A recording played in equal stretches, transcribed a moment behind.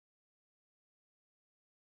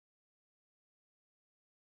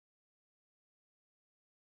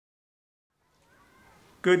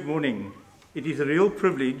Good morning. It is a real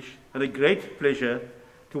privilege and a great pleasure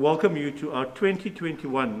to welcome you to our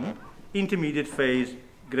 2021 Intermediate Phase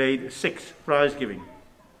Grade 6 prize giving.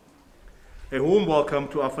 A warm welcome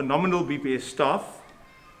to our phenomenal BPS staff,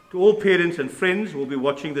 to all parents and friends who will be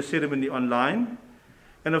watching the ceremony online,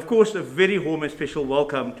 and of course a very warm and special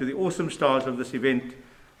welcome to the awesome stars of this event,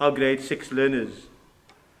 our Grade 6 learners.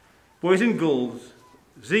 Boys and girls,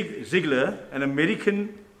 Zig Ziglar, an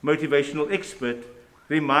American motivational expert,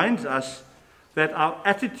 reminds us that our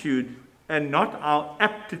attitude and not our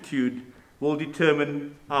aptitude will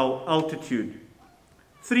determine our altitude.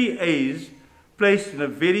 3 A's placed in a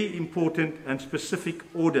very important and specific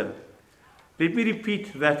order. Let me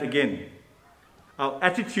repeat that again. Our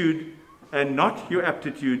attitude and not your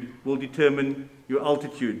aptitude will determine your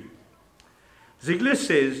altitude. Ziglar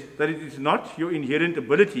says that it is not your inherent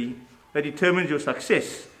ability that determines your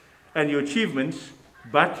success and your achievements,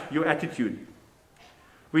 but your attitude.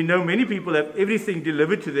 We know many people have everything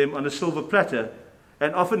delivered to them on a silver platter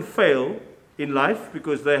and often fail in life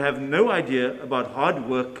because they have no idea about hard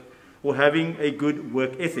work or having a good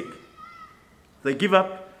work ethic. They give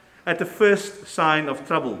up at the first sign of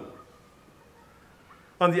trouble.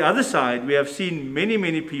 On the other side, we have seen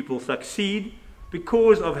many people succeed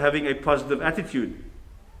because of having a positive attitude.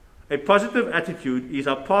 A positive attitude is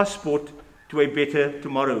our passport to a better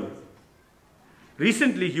tomorrow.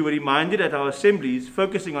 Recently, you were reminded at our assemblies,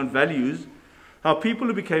 focusing on values, how people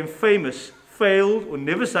who became famous failed or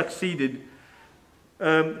never succeeded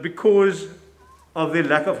because of their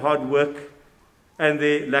lack of hard work and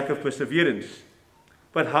their lack of perseverance,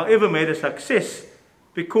 but however made a success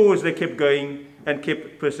because they kept going and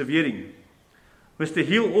kept persevering. Mr.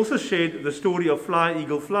 Hill also shared the story of Fly,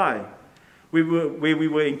 Eagle, Fly, where we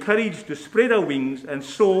were encouraged to spread our wings and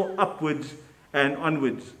soar upwards and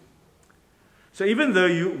onwards. So even though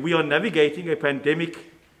we are navigating a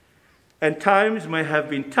pandemic and times may have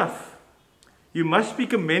been tough, you must be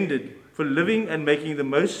commended for living and making the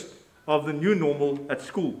most of the new normal at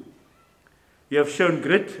school. You have shown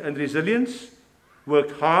grit and resilience,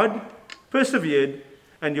 worked hard, persevered,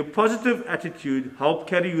 and your positive attitude helped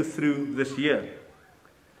carry you through this year.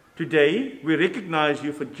 Today, we recognize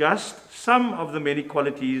you for just some of the many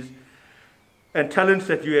qualities and talents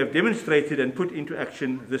that you have demonstrated and put into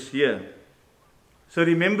action this year. So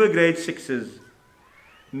remember, Grade 6s,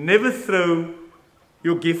 never throw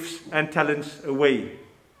your gifts and talents away.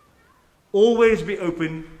 Always be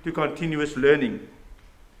open to continuous learning.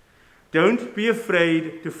 Don't be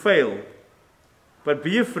afraid to fail, but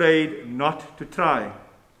be afraid not to try.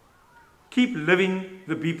 Keep living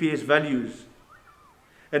the BPS values,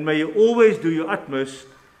 and may you always do your utmost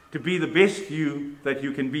to be the best you that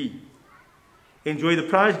you can be. Enjoy the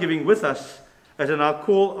prize giving with us, as I now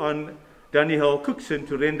call on Danielle Cookson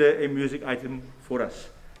to render a music item for us.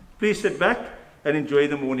 Please sit back and enjoy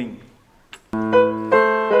the morning.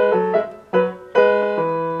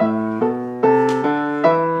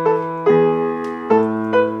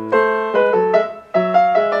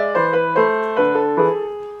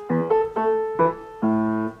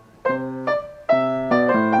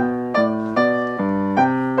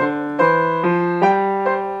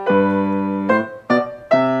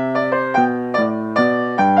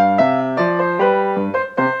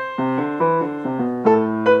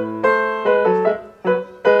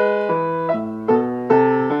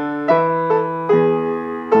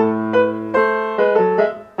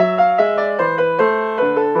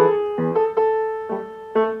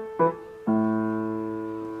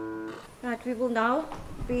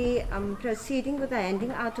 Proceeding with the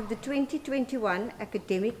handing out of the 2021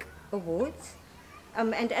 Academic Awards.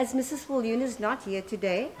 And as Mrs. Viljoen is not here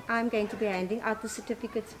today, I'm going to be handing out the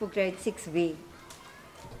certificates for Grade 6B.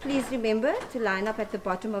 Please remember to line up at the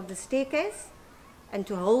bottom of the staircase and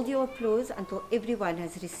to hold your applause until everyone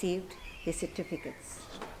has received their certificates.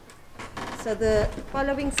 So the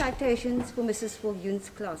following citations for Mrs. Viljoen's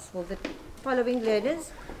class. For the following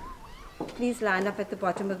learners, please line up at the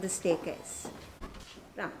bottom of the staircase.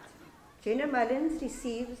 Right. Jenna Mullins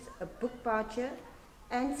receives a book voucher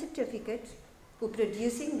and certificate for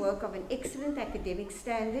producing work of an excellent academic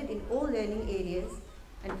standard in all learning areas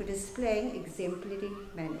and for displaying exemplary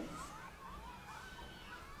manners.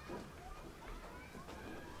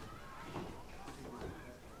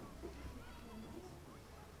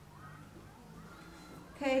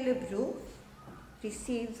 Caleb Roof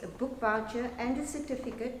receives a book voucher and a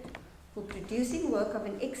certificate for producing work of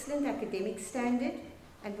an excellent academic standard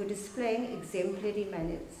and for displaying exemplary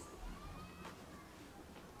manners.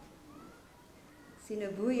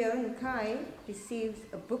 Sinobuyo Nkai receives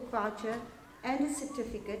a book voucher and a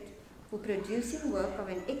certificate for producing work of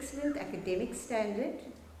an excellent academic standard,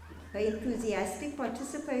 her enthusiastic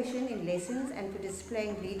participation in lessons, and for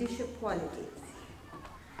displaying leadership qualities.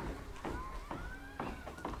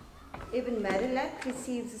 Evan Madalak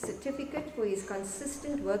receives a certificate for his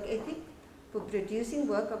consistent work ethic, for producing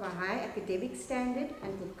work of a high academic standard,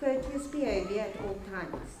 and for courteous behavior at all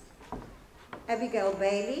times. Abigail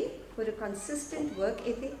Bailey for a consistent work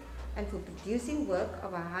ethic and for producing work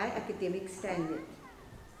of a high academic standard.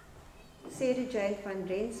 Sarah Jane van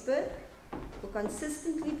Rensburg for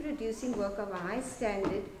consistently producing work of a high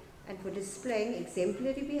standard and for displaying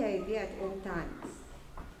exemplary behavior at all times.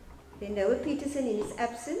 Then Noah Peterson in his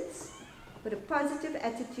absence for a positive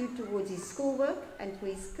attitude towards his schoolwork and for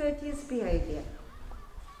his courteous behavior.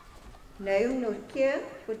 Naum Norkeer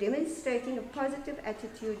for demonstrating a positive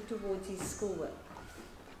attitude towards his schoolwork.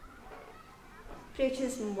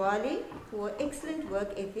 Precious Mwali for excellent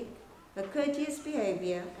work ethic, a courteous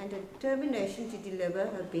behavior, and a determination to deliver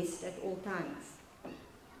her best at all times.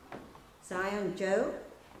 Zion Joe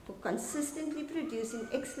for consistently producing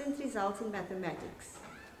excellent results in mathematics.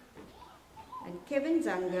 And Kevin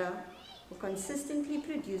Zanga for consistently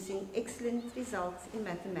producing excellent results in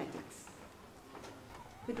mathematics.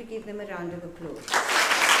 Could we give them a round of applause?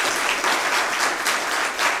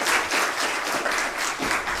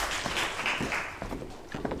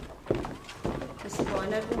 Mr.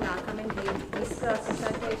 Barnard will now come and read these class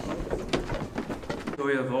citations.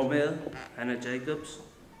 Victoria Volmel, Hannah Jacobs,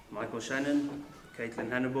 Michael Shannon, Caitlin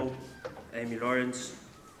Hannibal, Amy Lawrence,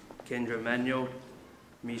 Kendra Manuel,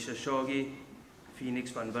 Misha Shoghi,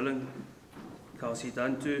 Phoenix van Willing, Kelsey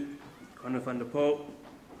Dantu, Connor van der Poel,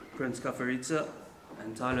 Prince Kafaritza,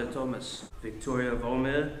 and Tyler Thomas. Victoria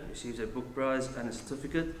Volmer receives a book prize and a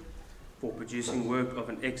certificate for producing work of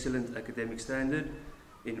an excellent academic standard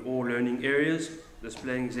in all learning areas,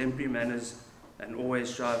 displaying exemplary manners and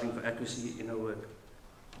always striving for accuracy in her work.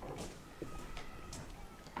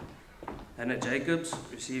 Hannah Jacobs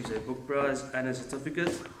receives a book prize and a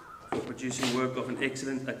certificate for producing work of an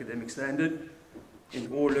excellent academic standard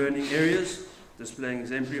in all learning areas, displaying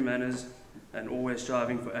exemplary manners and always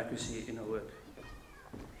striving for accuracy in her work.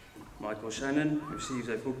 Michael Shannon receives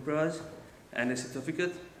a book prize and a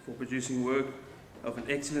certificate for producing work of an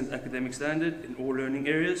excellent academic standard in all learning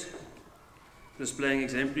areas, displaying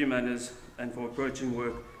exemplary manners and for approaching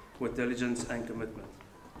work with diligence and commitment.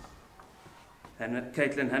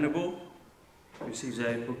 Caitlin Hannibal receives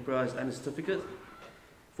a book prize and a certificate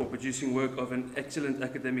for producing work of an excellent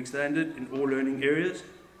academic standard in all learning areas,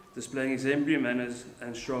 displaying exemplary manners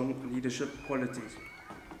and strong leadership qualities.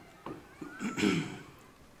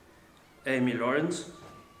 Amy Lawrence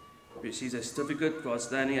receives a certificate for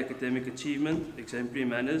outstanding academic achievement, exemplary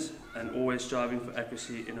manners, and always striving for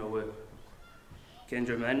accuracy in her work.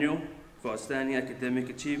 Kendra Manuel for outstanding academic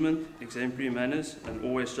achievement, exemplary manners, and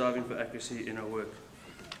always striving for accuracy in her work.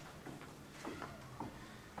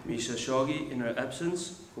 Misha Shoghi in her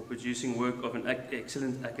absence for producing work of an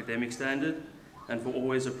excellent academic standard and for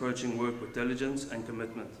always approaching work with diligence and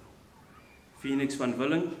commitment. Phoenix van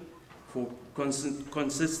Willing for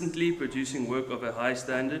consistently producing work of a high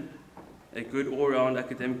standard, a good all-round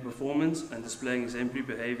academic performance, and displaying exemplary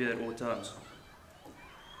behavior at all times.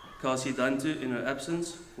 Kelsey Dantu in her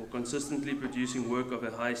absence for consistently producing work of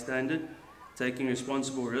a high standard, taking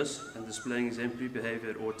responsible risks, and displaying exemplary behavior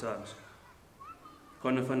at all times.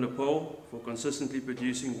 Connor van der Poel for consistently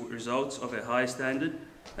producing results of a high standard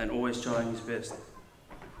and always trying his best.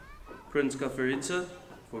 Prince Kafaritza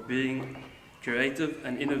for being creative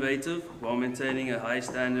and innovative while maintaining a high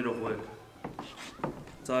standard of work.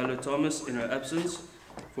 Tyler Thomas in her absence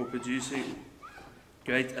for producing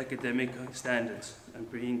great academic standards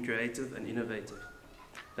and being creative and innovative.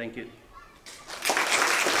 Thank you.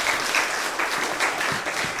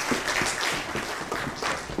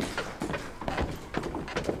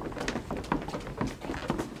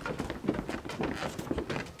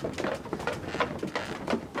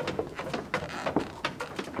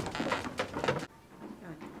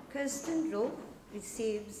 Kirsten Rowe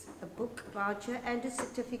receives a book voucher and a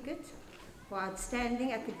certificate for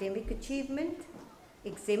outstanding academic achievement,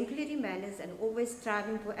 exemplary manners, and always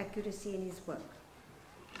striving for accuracy in his work.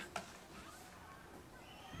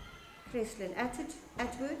 Kreslin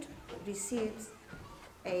Atwood receives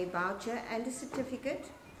a voucher and a certificate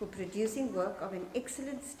for producing work of an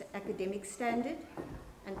excellent academic standard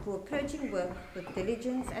and for approaching work with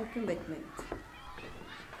diligence and commitment.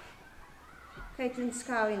 Caitlin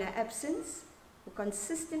Scow in her absence for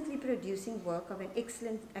consistently producing work of an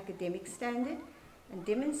excellent academic standard and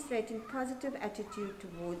demonstrating positive attitude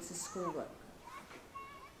towards the schoolwork.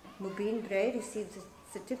 Mubin Bray receives a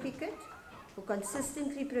certificate for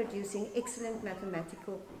consistently producing excellent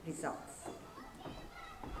mathematical results.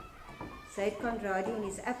 Zaid Conradi in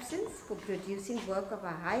his absence for producing work of a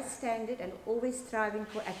high standard and always striving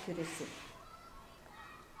for accuracy.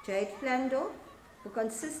 Jade Flandorf for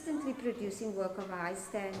consistently producing work of a high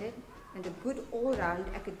standard and a good all-round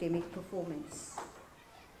academic performance.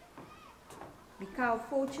 Mikhail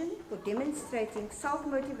Fortune for demonstrating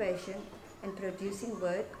self-motivation and producing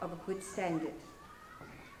work of a good standard.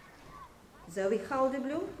 Zoe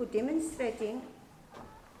Gelderbloem for demonstrating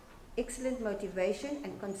excellent motivation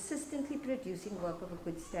and consistently producing work of a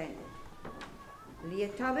good standard. Leah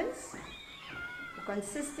Thomas for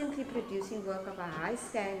consistently producing work of a high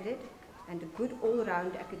standard and a good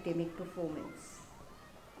all-round academic performance.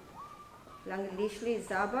 Langelihle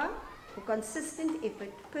Zaba for consistent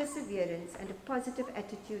effort, perseverance, and a positive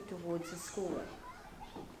attitude towards the schoolwork.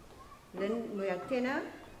 Lynn Muyatena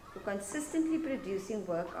for consistently producing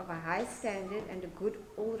work of a high standard and a good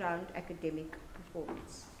all-round academic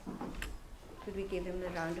performance. Could we give him a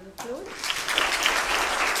round of applause?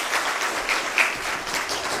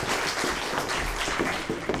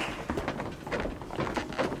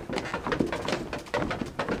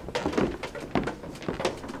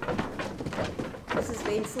 Mrs.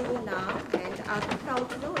 Wenzel will now hand out the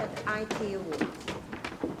cultural and IT awards.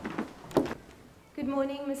 Good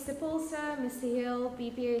morning, Mr. Pulser, Mr. Hill,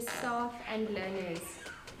 BPS staff, and learners.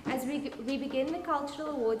 As we begin the Cultural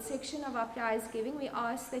Awards section of our prize giving, we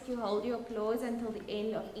ask that you hold your applause until the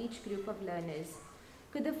end of each group of learners.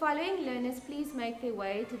 Could the following learners please make their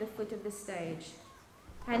way to the foot of the stage?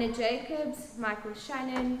 Hannah Jacobs, Michael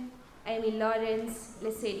Shannon, Amy Lawrence,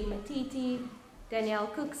 Lesedi Matiti, Danielle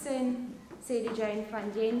Cookson, Sadie Jane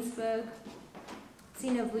van Rensburg,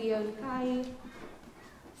 Sina Vuyo-Nkai,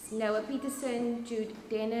 Noah Peterson, Jude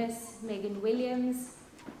Dennis, Megan Williams,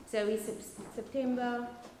 Zoe September,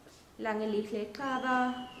 Langelihle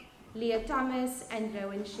Kaba, Leah Thomas, and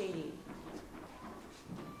Rowan Shady.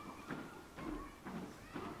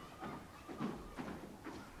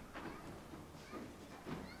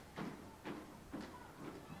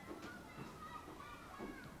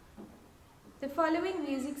 The following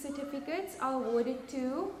music certificates are awarded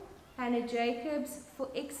to Hannah Jacobs for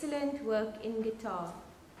excellent work in guitar,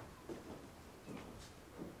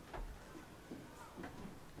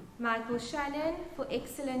 Michael Shannon for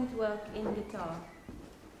excellent work in guitar,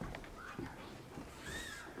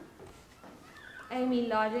 Amy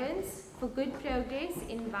Lawrence for good progress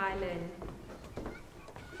in violin,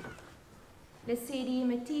 Lesedi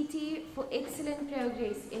Matiti for excellent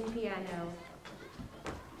progress in piano,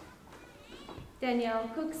 Danielle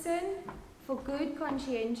Cookson for good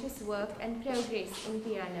conscientious work and progress in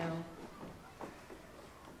piano,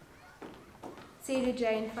 Sarah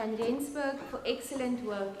Jane van Rensburg for excellent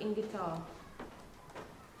work in guitar,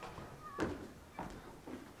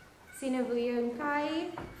 Sina Vuyo-Nkai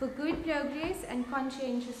for good progress and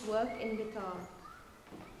conscientious work in guitar,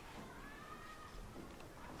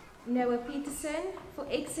 Noah Peterson for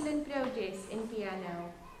excellent progress in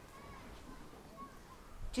piano,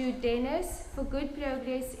 Jude Dennis for good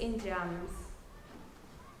progress in drums,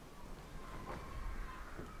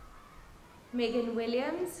 Megan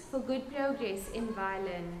Williams for good progress in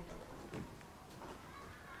violin,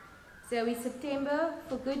 Zoe September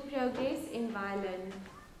for good progress in violin,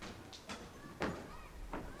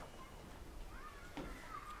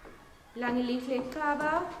 Langelihle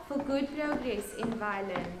Kaba for good progress in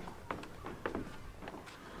violin,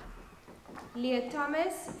 Leah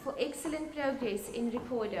Thomas for excellent progress in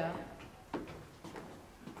recorder,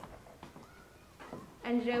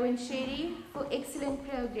 and Rowan Sherry for excellent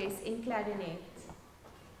progress in clarinet.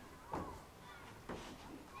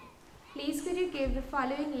 Please could you give the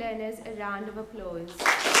following learners a round of applause.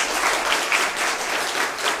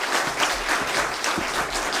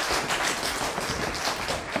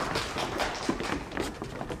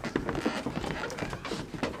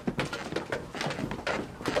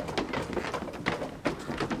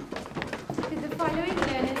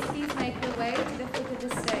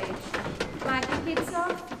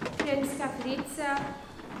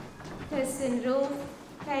 Kirsten Rolf,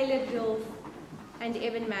 Caleb Rolf, and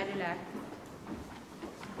Evan Madulak.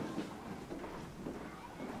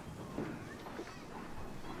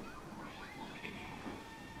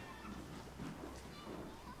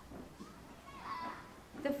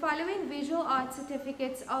 The following visual arts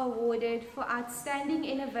certificates are awarded for outstanding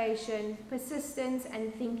innovation, persistence,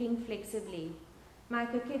 and thinking flexibly.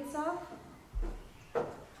 Michael Kitsoff,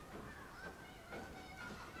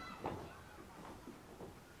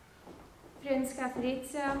 Prince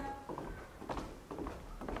Kafritsa,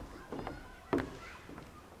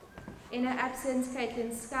 in her absence,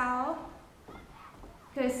 Caitlin Scow,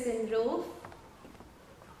 Kirsten Rolf,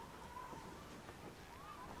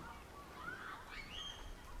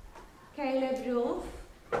 Caleb Rolf,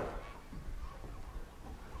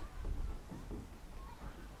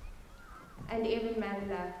 and Evan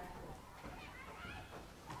Mandela.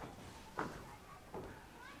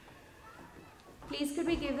 Please could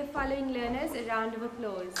we give the following learners a round of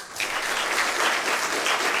applause.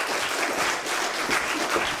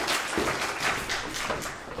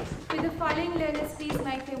 Could the following learners please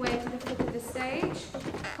make their way to the foot of the stage?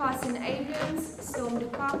 Carson Abrams, Storm de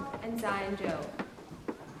Kock, and Zion Joe.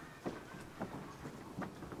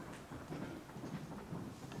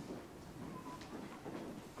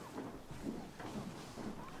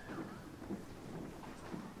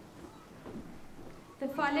 The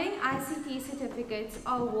following ICT certificates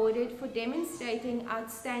are awarded for demonstrating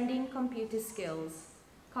outstanding computer skills.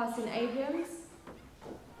 Carson Abrams,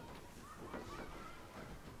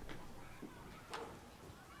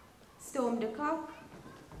 Storm de Kock,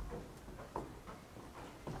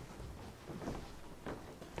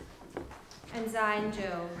 and Zion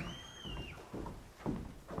Joe.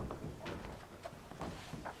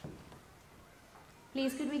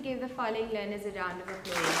 Please could we give the following learners a round of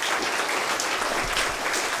applause.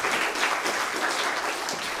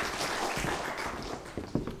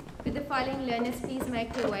 Could the following learners please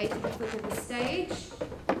make their way to the foot of the stage?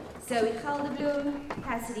 Zoe Gelderbloem,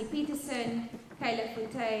 Cassidy Peterson, Kayla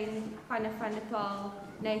Fontaine, Hannah van der Paal,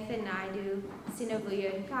 Nathan Naidu,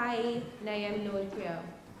 Sinavuyo Nkai, Nayam Nordkrio.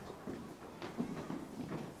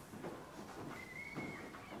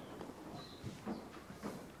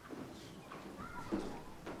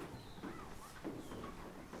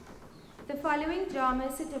 The following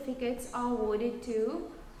drama certificates are awarded to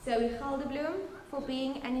Zoe Gelderbloem for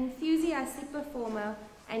being an enthusiastic performer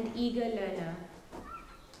and eager learner.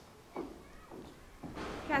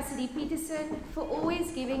 Cassidy Peterson for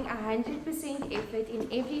always giving 100% effort in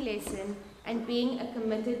every lesson and being a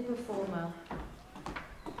committed performer.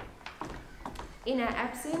 In her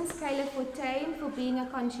absence, Kayla Fontaine for being a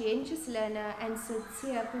conscientious learner and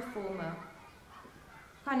sincere performer.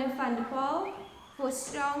 Hannah van der Paal for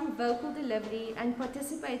strong vocal delivery and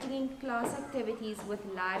participating in class activities with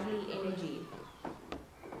lively energy.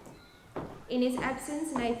 In his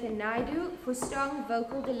absence, Nathan Naidu for strong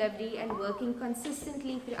vocal delivery and working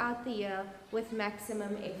consistently throughout the year with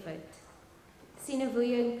maximum effort.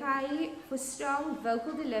 Sinavuyo Nkai for strong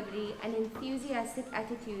vocal delivery and enthusiastic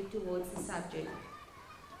attitude towards the subject.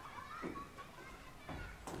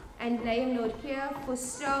 And Nayam Nordkrio for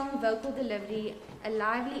strong vocal delivery, a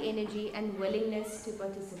lively energy and willingness to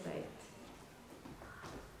participate.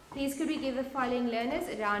 Please could we give the following learners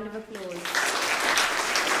a round of applause.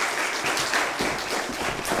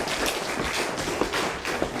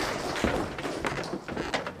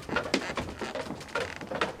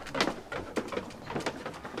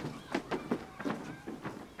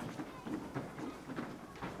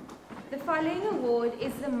 The following award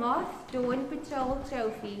is the Moth Dawn Patrol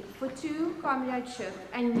Trophy for true comradeship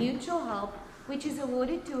and mutual help, which is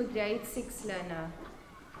awarded to a grade 6 learner.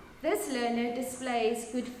 This learner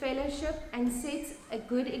displays good fellowship and sets a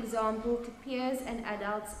good example to peers and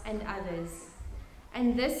adults and others.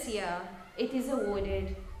 And this year, it is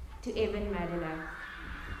awarded to Evan Madela.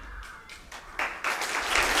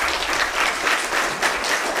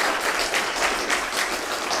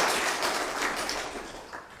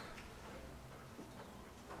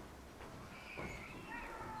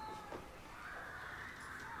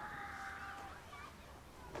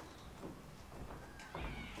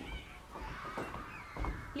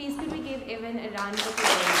 Please could we give Evan a round of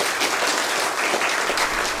applause.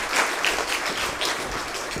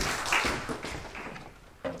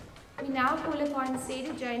 We now call upon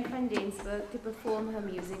Seda Jane van Densburg to perform her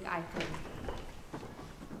music item.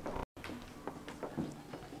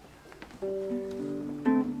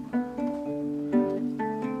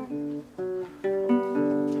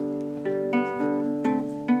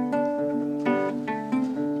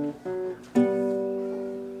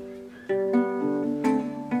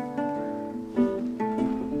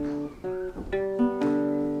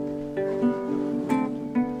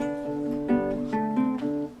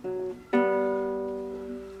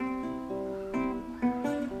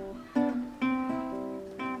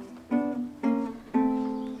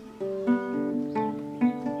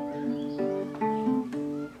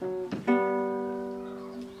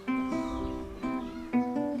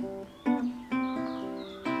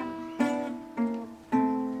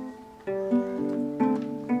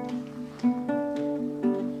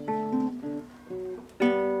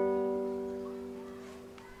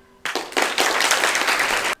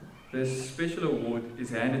 This special award is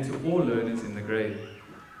handed to all learners in the grade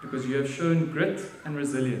because you have shown grit and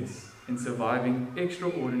resilience in surviving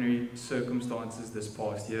extraordinary circumstances this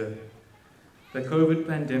past year. The COVID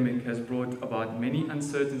pandemic has brought about many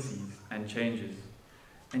uncertainties and changes,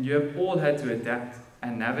 and you have all had to adapt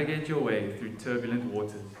and navigate your way through turbulent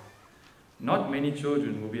waters. Not many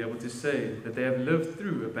children will be able to say that they have lived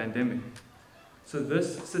through a pandemic. So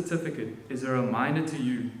this certificate is a reminder to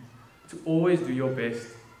you to always do your best,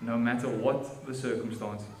 no matter what the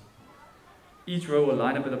circumstances. Each row will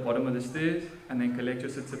line up at the bottom of the stairs and then collect your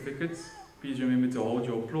certificates. Please remember to hold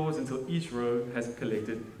your applause until each row has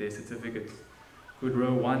collected their certificates. Could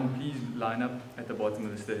row 1 please line up at the bottom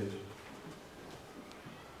of the stage?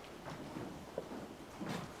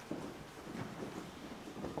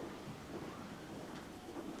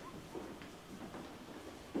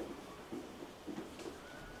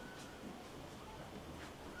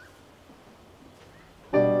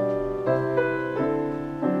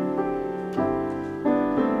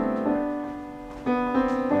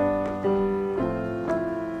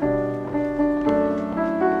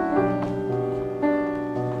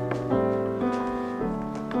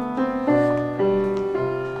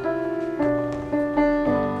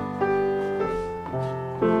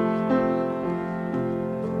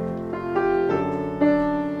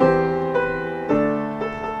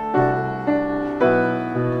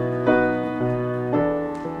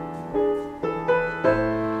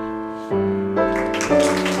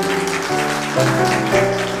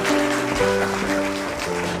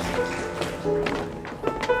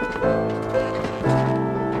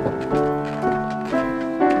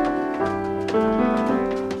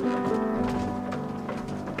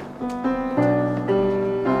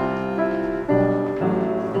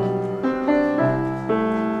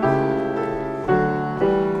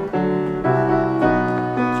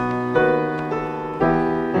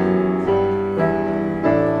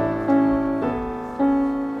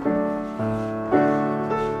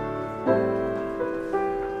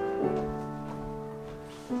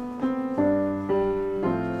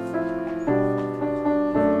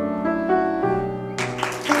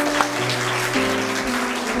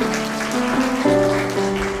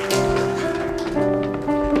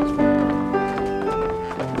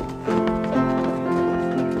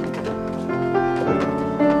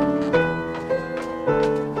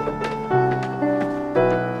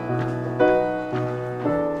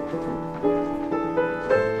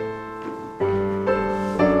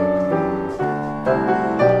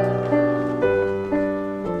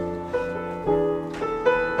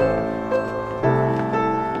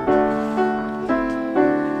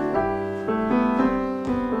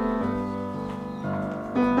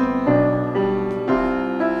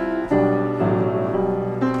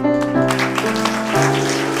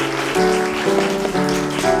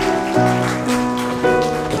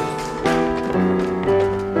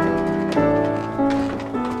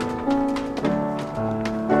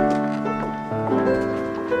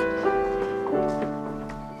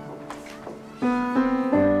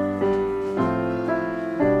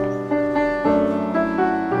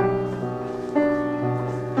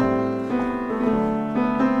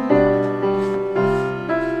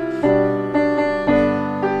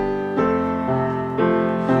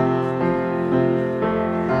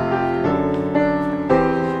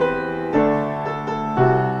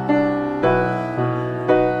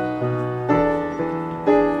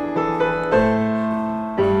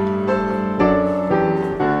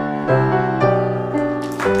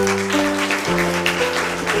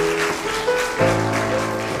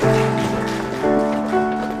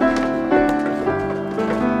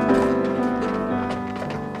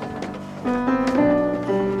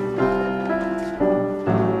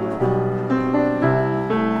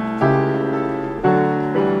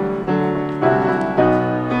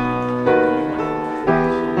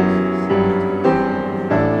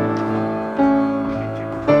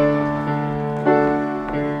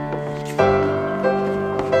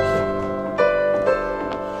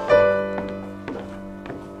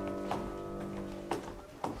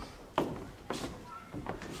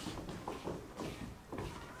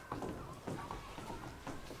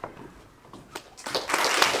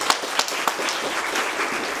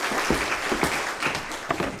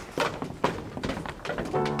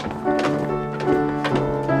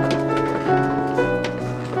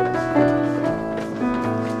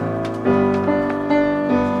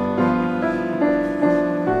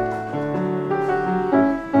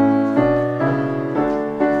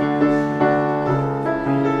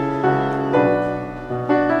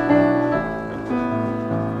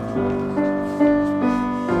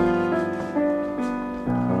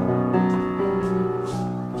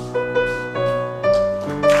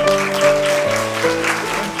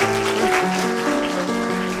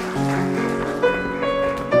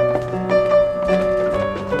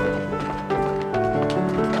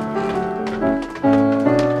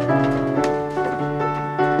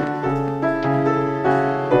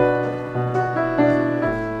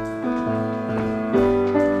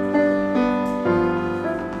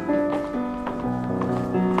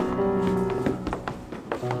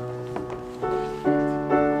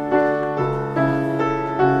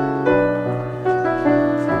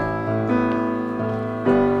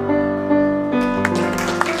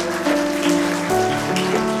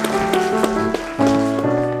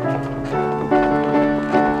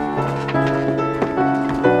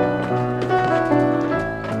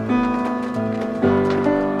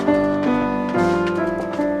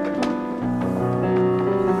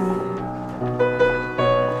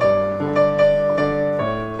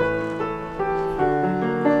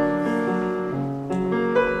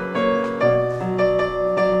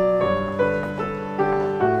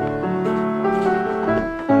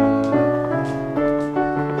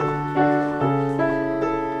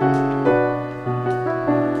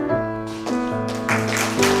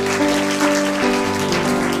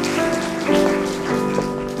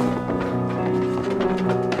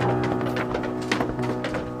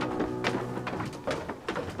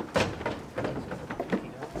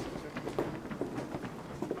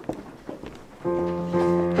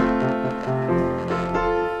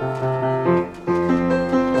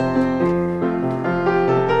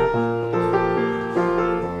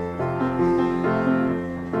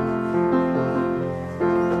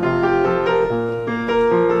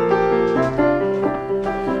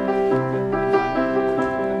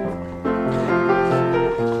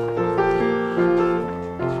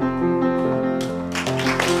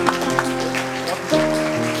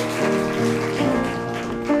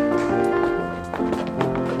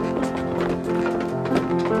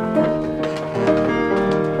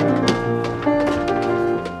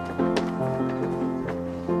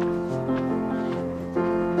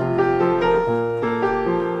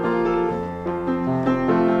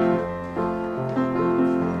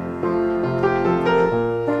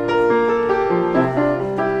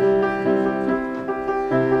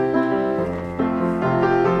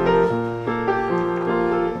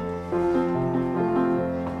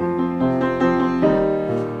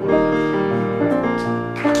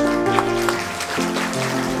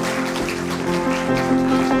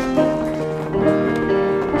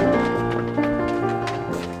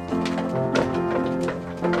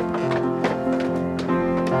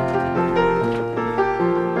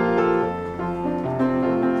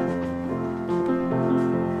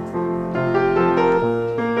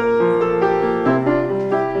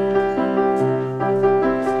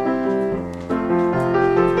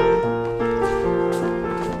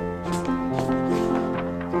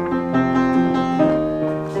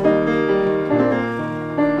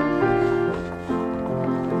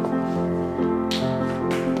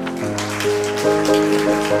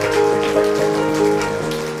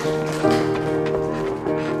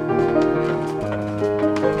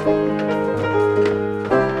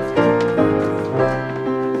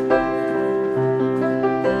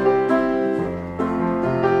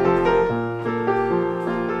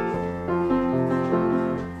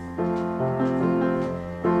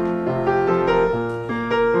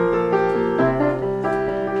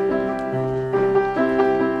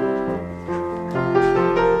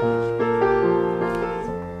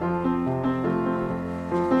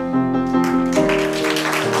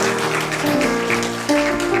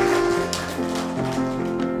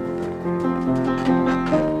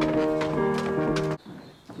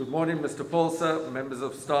 Mr. Paulser, members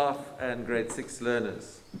of staff and grade 6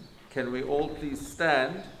 learners. Can we all please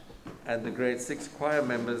stand, and the grade 6 choir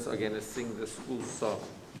members are going to sing the school song.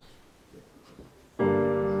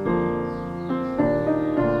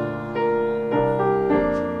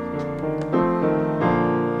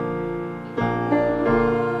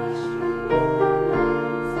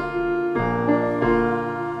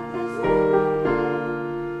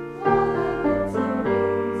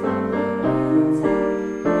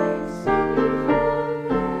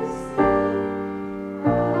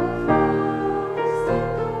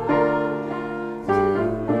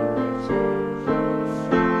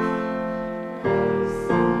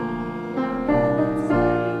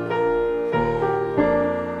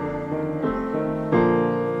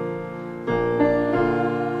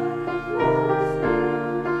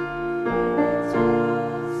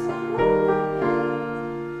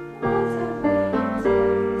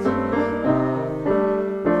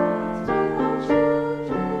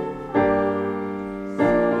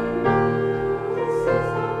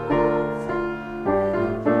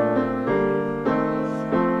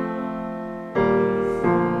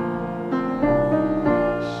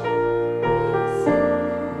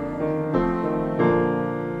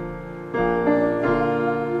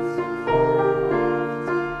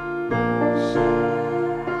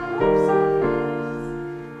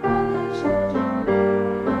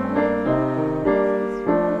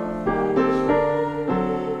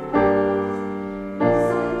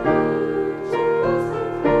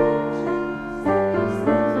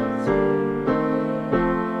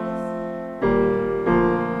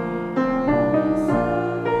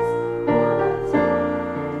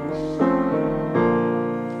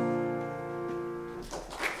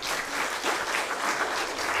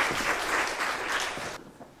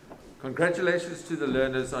 Congratulations to the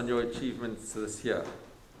learners on your achievements this year.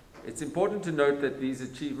 It's important to note that these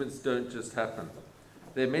achievements don't just happen.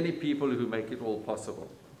 There are many people who make it all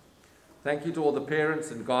possible. Thank you to all the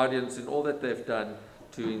parents and guardians in all that they've done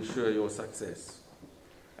to ensure your success.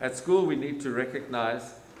 At school, we need to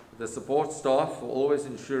recognize the support staff for always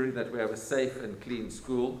ensuring that we have a safe and clean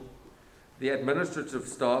school, the administrative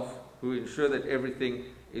staff who ensure that everything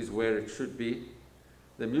is where it should be,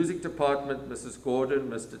 the music department, Mrs. Gordon,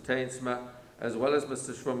 Mr. Tainsma, as well as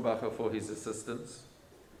Mr. Schwimbacher for his assistance,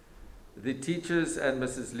 the teachers and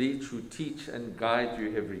Mrs. Leach who teach and guide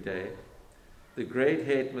you every day, the grade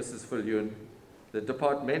head, Mrs. Viljoen, the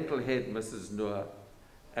departmental head, Mrs. Noor,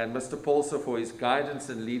 and Mr. Paulser for his guidance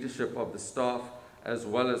and leadership of the staff as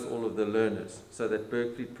well as all of the learners so that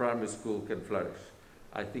Berkeley Primary School can flourish.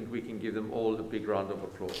 I think we can give them all a big round of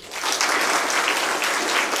applause.